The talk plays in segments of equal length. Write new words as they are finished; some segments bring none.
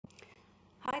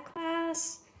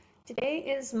Today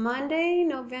is Monday,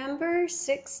 November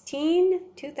 16,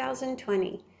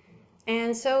 2020.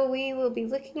 And so we will be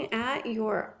looking at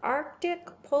your Arctic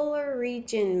polar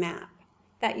region map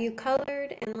that you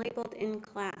colored and labeled in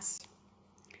class.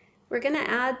 We're going to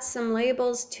add some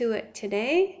labels to it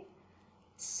today.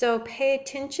 So pay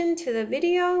attention to the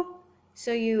video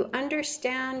so you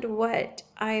understand what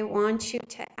I want you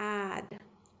to add.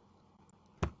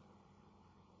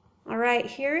 All right,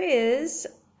 here is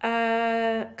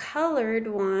a colored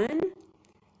one.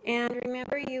 And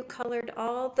remember, you colored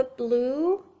all the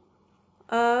blue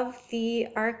of the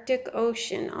Arctic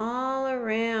Ocean all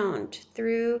around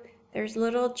through. There's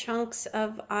little chunks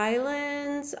of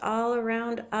islands all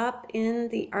around up in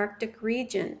the Arctic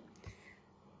region.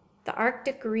 The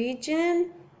Arctic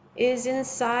region is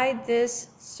inside this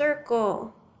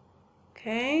circle,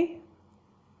 okay?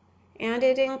 And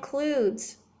it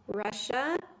includes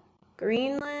Russia,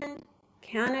 Greenland,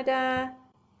 Canada,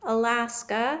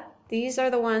 Alaska. These are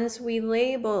the ones we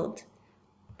labeled.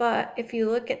 But if you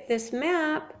look at this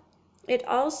map, it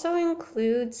also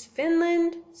includes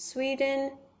Finland,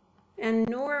 Sweden, and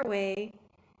Norway.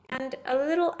 And a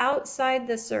little outside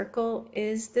the circle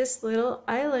is this little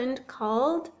island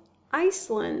called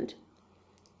Iceland.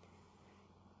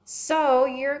 So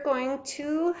you're going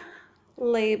to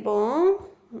label,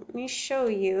 let me show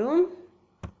you.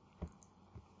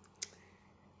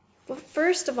 Well,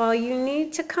 first of all, you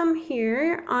need to come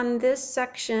here on this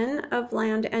section of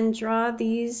land and draw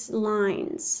these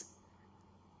lines.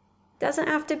 Doesn't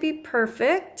have to be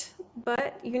perfect,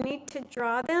 but you need to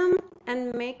draw them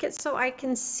and make it so I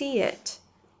can see it.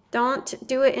 Don't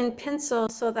do it in pencil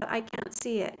so that I can't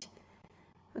see it.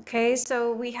 Okay,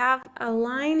 so we have a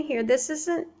line here. This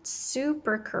isn't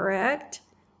super correct.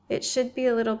 It should be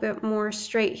a little bit more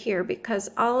straight here because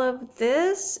all of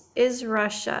this is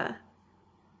Russia.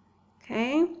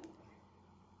 Okay,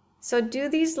 so do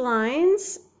these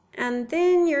lines and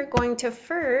then you're going to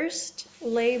first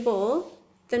label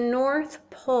the North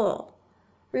Pole.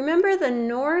 Remember, the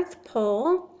North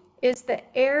Pole is the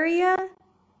area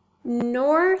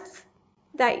north,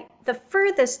 the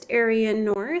furthest area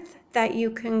north that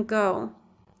you can go.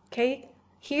 Okay,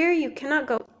 here you cannot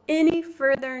go any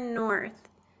further north.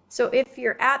 So if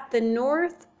you're at the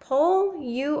North Pole,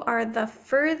 you are the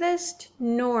furthest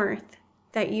north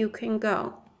that you can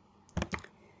go.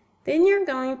 Then you're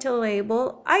going to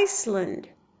label Iceland.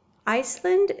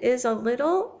 Iceland is a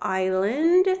little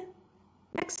island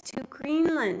next to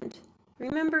Greenland.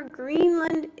 Remember,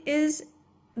 Greenland is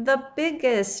the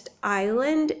biggest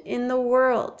island in the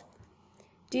world.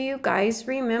 Do you guys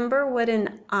remember what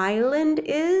an island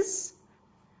is?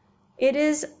 It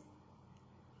is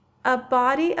a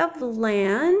body of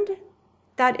land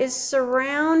that is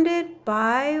surrounded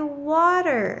by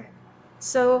water.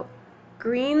 So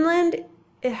Greenland,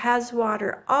 it has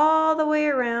water all the way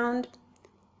around,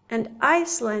 and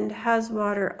Iceland has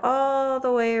water all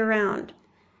the way around.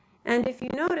 And if you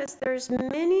notice, there's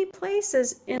many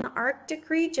places in the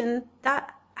Arctic region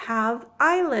that have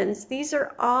islands. These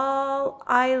are all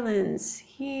islands.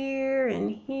 Here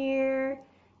and here.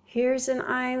 Here's an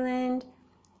island.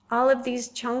 All of these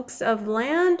chunks of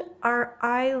land are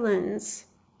islands.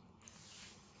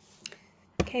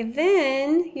 Okay,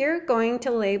 then you're going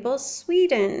to label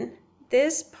Sweden.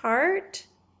 This part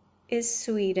is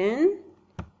Sweden.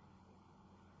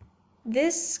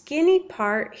 This skinny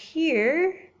part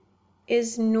here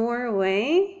is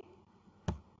Norway,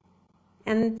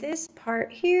 and this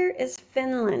part here is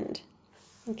Finland.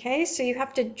 Okay, so you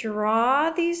have to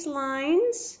draw these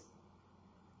lines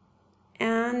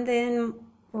and then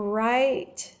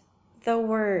write the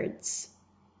words,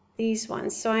 these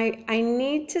ones. So I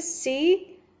need to see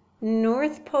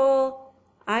North Pole,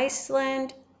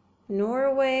 Iceland,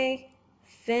 Norway,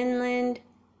 Finland,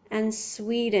 and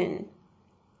Sweden.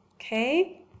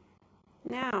 Okay,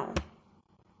 now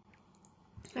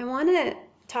I want to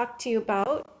talk to you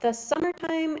about the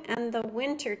summertime and the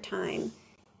wintertime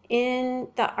in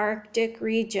the Arctic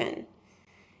region.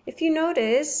 If you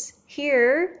notice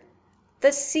here,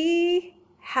 the sea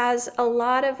has a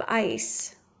lot of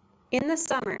ice in the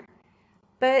summer.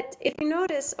 But if you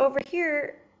notice over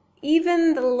here,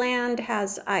 even the land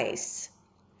has ice.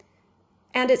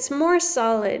 And it's more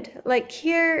solid. Like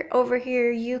here, over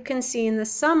here, you can see in the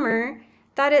summer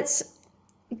that it's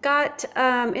got,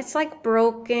 it's like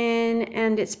broken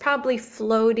and it's probably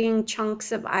floating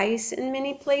chunks of ice in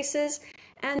many places.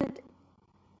 And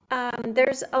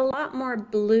there's a lot more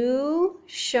blue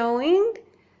showing.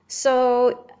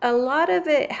 So a lot of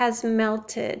it has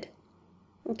melted.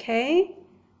 Okay?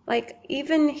 Like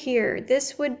even here,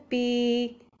 this would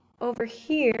be over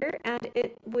here, and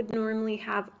it would normally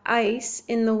have ice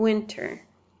in the winter.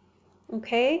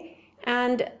 Okay,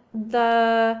 and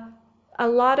a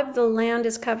lot of the land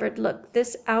is covered. Look,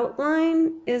 this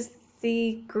outline is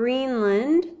the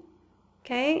Greenland,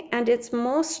 okay, and it's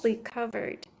mostly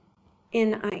covered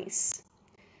in ice.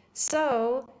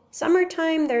 So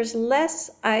summertime there's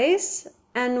less ice,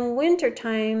 and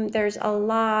wintertime there's a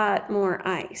lot more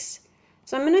ice.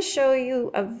 So I'm going to show you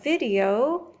a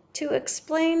video to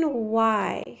explain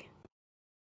why.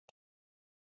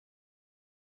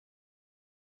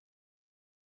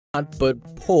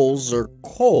 But poles are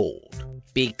cold.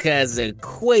 Because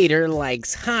equator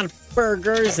likes hot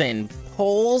burgers and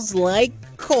poles like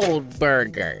cold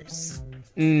burgers.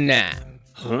 Nah.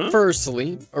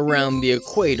 Firstly, around the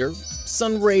equator,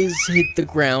 sun rays hit the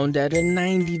ground at a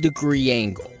 90-degree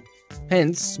angle.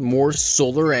 Hence, more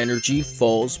solar energy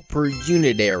falls per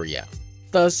unit area,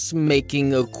 thus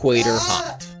making equator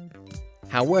hot.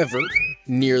 However,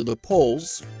 near the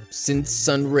poles, since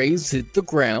sun rays hit the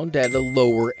ground at a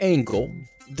lower angle,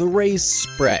 the rays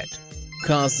spread,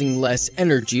 causing less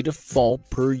energy to fall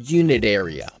per unit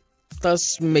area,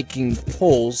 thus making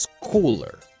poles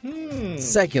cooler.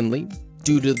 Secondly,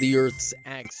 due to the Earth's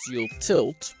axial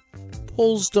tilt,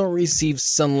 poles don't receive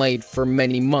sunlight for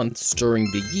many months during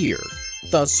the year,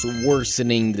 thus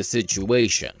worsening the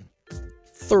situation.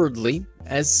 Thirdly,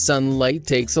 as sunlight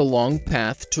takes a long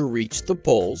path to reach the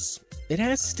poles, it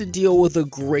has to deal with a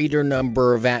greater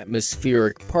number of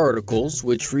atmospheric particles,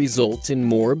 which result in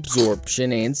more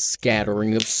absorption and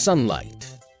scattering of sunlight.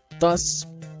 Thus,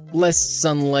 less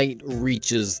sunlight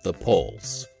reaches the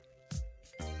poles.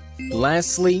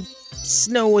 Lastly,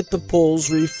 snow at the poles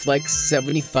reflects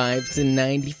 75 to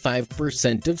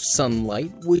 95% of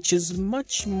sunlight, which is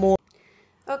much more.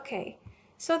 Okay,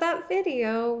 so that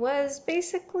video was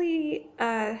basically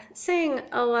saying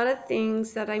a lot of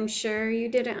things that I'm sure you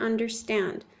didn't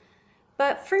understand.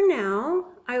 But for now,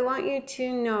 I want you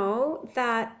to know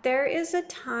that there is a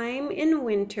time in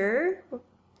winter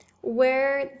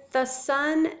where the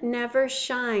sun never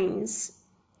shines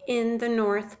in the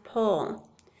North Pole.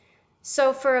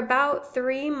 So for about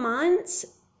 3 months,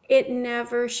 it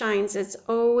never shines. It's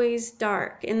always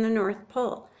dark in the North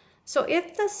Pole. So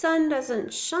if the sun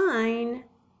doesn't shine,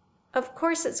 of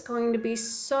course it's going to be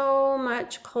so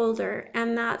much colder.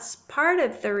 And that's part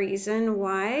of the reason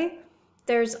why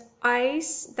there's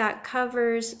ice that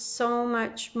covers so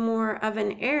much more of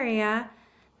an area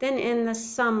than in the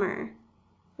summer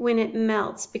when it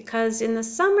melts. Because in the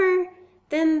summer,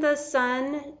 then the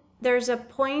sun, there's a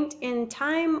point in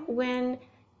time when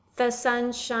the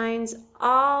sun shines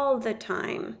all the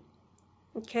time.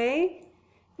 Okay?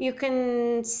 You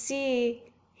can see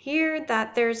here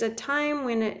that there's a time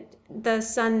when the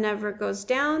sun never goes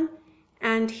down,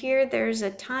 and here there's a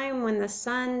time when the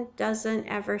sun doesn't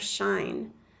ever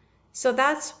shine. So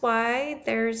that's why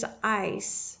there's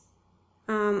ice,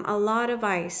 a lot of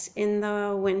ice in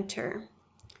the winter.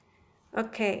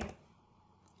 Okay,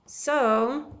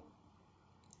 so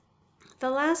the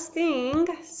last thing,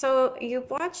 so you've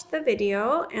watched the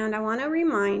video, and I want to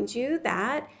remind you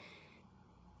that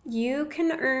you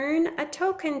can earn a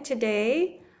token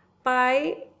today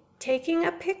by taking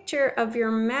a picture of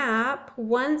your map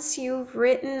once you've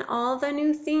written all the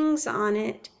new things on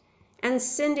it and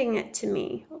sending it to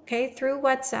me, okay, through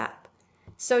WhatsApp.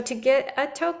 So to get a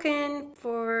token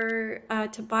for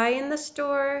to buy in the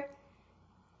store,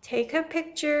 take a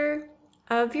picture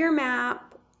of your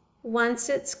map once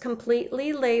it's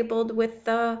completely labeled with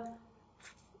the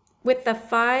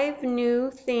 5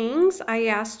 new things I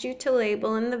asked you to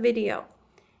label in the video.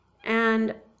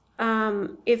 And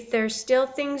if there's still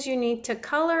things you need to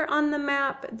color on the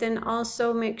map, then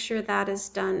also make sure that is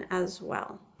done as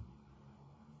well.